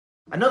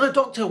Another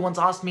doctor once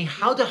asked me,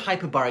 how do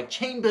hyperbaric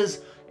chambers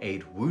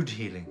aid wound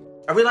healing?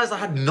 I realized I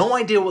had no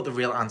idea what the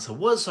real answer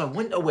was, so I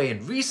went away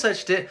and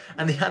researched it,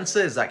 and the answer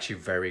is actually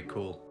very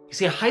cool. You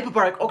see, a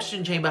hyperbaric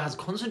oxygen chamber has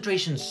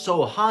concentrations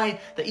so high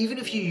that even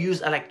if you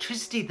use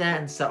electricity there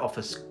and set off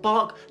a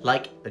spark,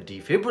 like a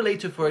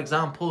defibrillator for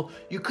example,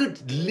 you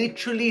could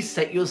literally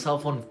set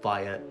yourself on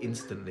fire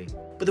instantly.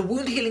 But the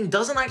wound healing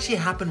doesn't actually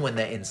happen when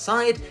they're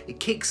inside, it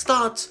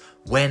kickstarts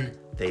when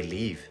they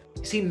leave.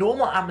 You see,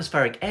 normal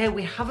atmospheric air,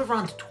 we have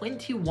around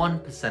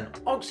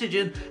 21%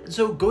 oxygen, and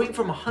so going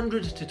from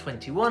 100 to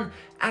 21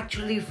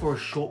 actually for a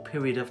short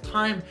period of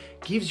time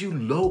gives you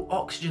low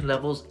oxygen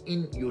levels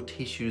in your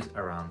tissues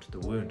around the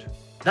wound.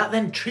 That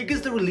then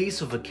triggers the release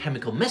of a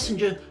chemical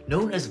messenger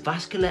known as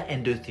vascular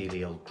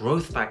endothelial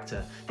growth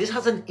factor. This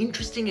has an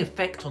interesting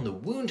effect on the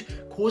wound,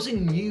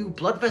 causing new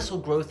blood vessel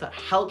growth that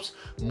helps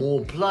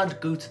more blood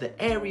go to the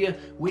area,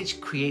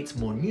 which creates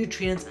more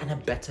nutrients and a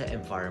better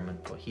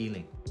environment for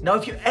healing. Now,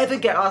 if you ever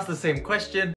get asked the same question,